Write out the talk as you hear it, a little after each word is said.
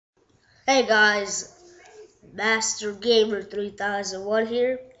Hey guys, Master Gamer 3001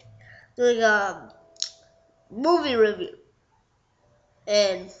 here, doing a movie review,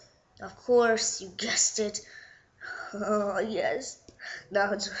 and of course you guessed it. Oh yes,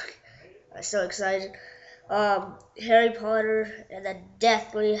 no, I'm so excited. Harry Potter and the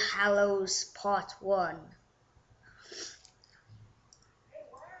Deathly Hallows Part One.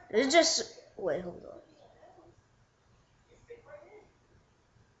 It's just wait, hold on.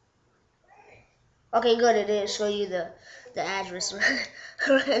 Okay, good. It didn't show you the address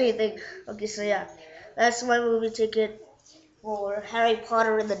or anything. Okay, so yeah, that's my movie ticket for Harry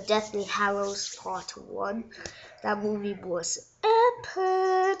Potter and the Deathly Hallows Part 1. That movie was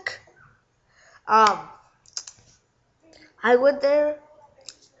epic. Um, I went there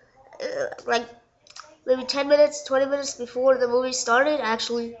like maybe 10 minutes, 20 minutes before the movie started.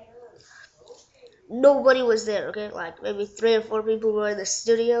 Actually, nobody was there, okay? Like maybe 3 or 4 people were in the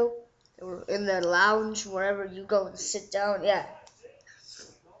studio, or in the lounge, wherever you go and sit down. Yeah.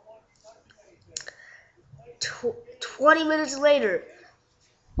 20 minutes later,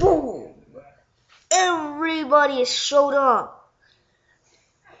 boom! Everybody showed up.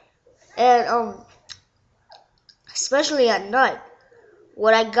 And especially at night.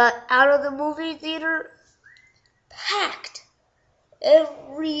 When I got out of the movie theater, packed.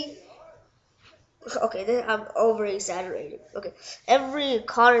 Every okay, I'm over exaggerating. Okay, every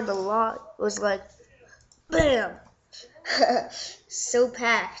car in the lot was like, bam, so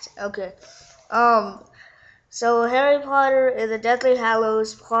packed. Okay, um, so Harry Potter and the Deathly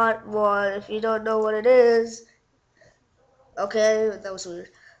Hallows Part One. If you don't know what it is, okay, that was weird.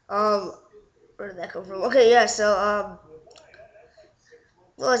 Um, where did that come from? Okay, yeah. So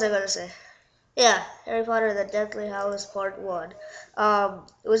what was I gonna say? Yeah, Harry Potter and the Deathly Hallows Part 1.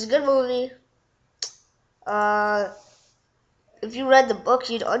 It was a good movie. Uh, if you read the book,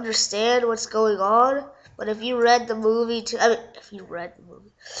 you'd understand what's going on. But if you read the movie, if you read the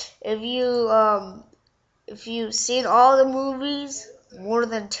movie, if you if you've seen all the movies more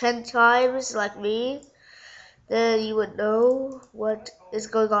than 10 times, like me, then you would know what is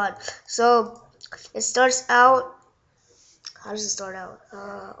going on. So it starts out. How does it start out?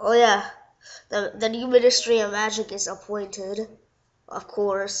 Oh yeah, the new Ministry of Magic is appointed. Of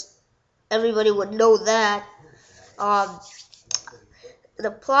course, everybody would know that. Um,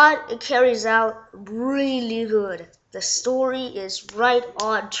 the plot it carries out really good. The story is right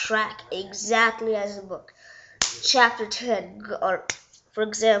on track, exactly as the book. Chapter 10, or for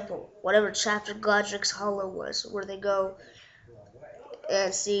example, whatever chapter Godric's Hollow was, where they go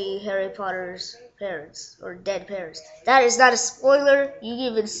and see Harry Potter's parents or dead parents. That is not a spoiler. You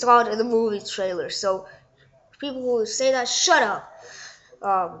even saw it in the movie trailer. So people who say that, shut up.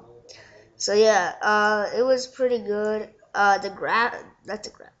 Um, So yeah, it was pretty good. Not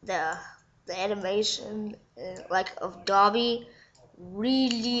the animation like of Dobby,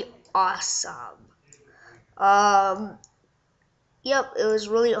 really awesome. Um, yep, it was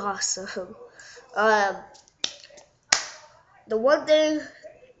really awesome. Um, the one thing,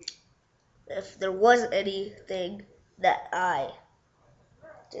 if there was anything that I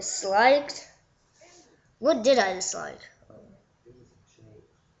disliked, what did I dislike?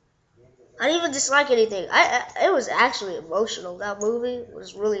 I didn't even dislike anything. It was actually emotional. That movie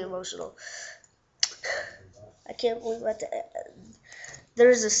was really emotional. I can't believe at the end.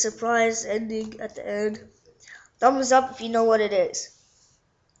 There's a surprise ending at the end. Thumbs up if you know what it is.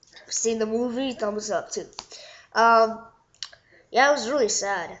 Seen the movie? Thumbs up too. Um, yeah, it was really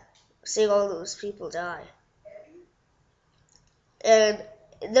sad seeing all those people die. And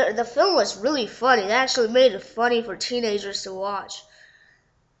the film was really funny. They actually made it funny for teenagers to watch.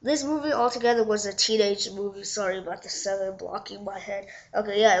 This movie altogether was a teenage movie. Sorry about the 7 blocking my head.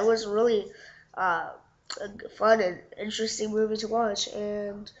 Okay, yeah, it was really a fun and interesting movie to watch.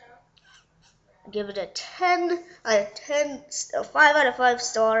 And give it a 10 out of 10, 5 out of 5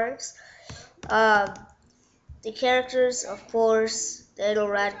 stars. Um, the characters, of course, Daniel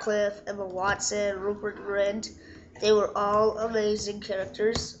Radcliffe, Emma Watson, Rupert Grint, they were all amazing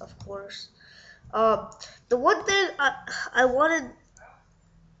characters, of course. Um, the one thing I wanted,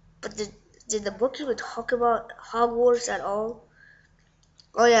 but did the book even talk about Hogwarts at all?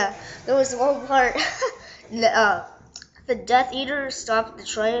 Oh yeah, there was one part. The Death Eater stopped the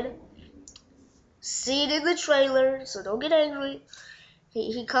train. Seen in the trailer, so don't get angry.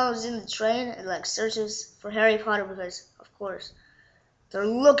 He comes in the train and like searches for Harry Potter because, of course, they're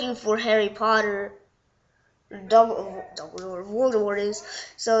looking for Harry Potter. Dumbledore, Voldemort is.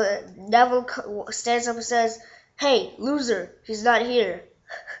 So Neville stands up and says, "Hey, loser, he's not here."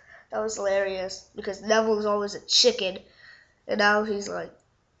 That was hilarious because Neville was always a chicken, and now he's like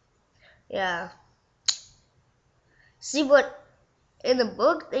Yeah. See, but in the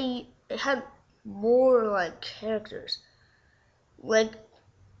book, they had more like characters. Like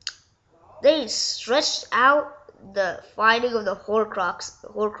they stretched out the finding of the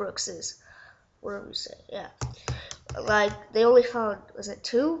Horcruxes. Whatever you say, yeah. Like they only found, was it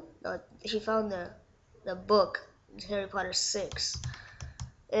two? No, he found the book in Harry Potter 6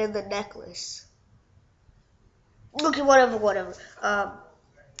 and the necklace. Okay, whatever.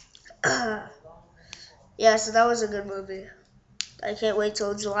 Yeah, so that was a good movie. I can't wait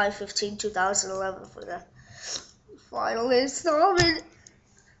till July 15, 2011 for the final installment.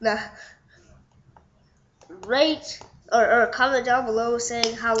 Nah, rate or comment down below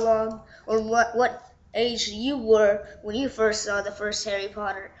saying how long or what age you were when you first saw the first Harry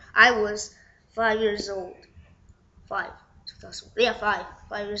Potter. I was 5 years old. 5. 2000. Yeah,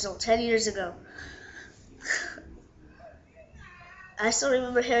 5 years old. 10 years ago. I still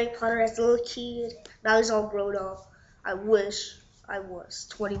remember Harry Potter as a little kid. Now he's all grown up. I wish I was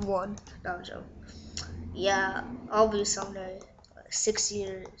 21. No, I'm joking. Yeah, I'll be someday. 6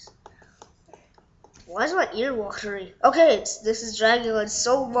 years. Why is my ear watery? Okay, this is dragging on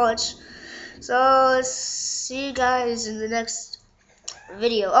so much. So, see you guys in the next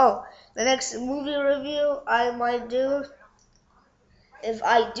video. Oh, the next movie review I might do, if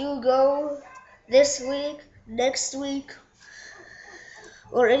I do go this week, next week,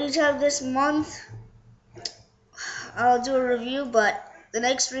 or anytime this month, I'll do a review, but the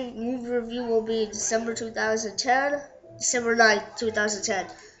next movie review will be December 2010, December 9th, 2010.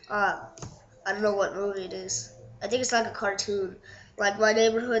 I don't know what movie it is. I think it's like a cartoon. Like my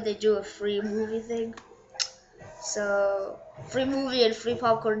neighborhood, they do a free movie thing. So, free movie and free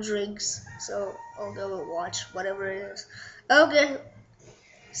popcorn drinks. So, I'll go and watch whatever it is. Okay.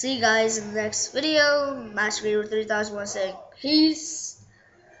 See you guys in the next video. Match Gamer 3001 saying peace.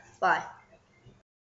 Bye.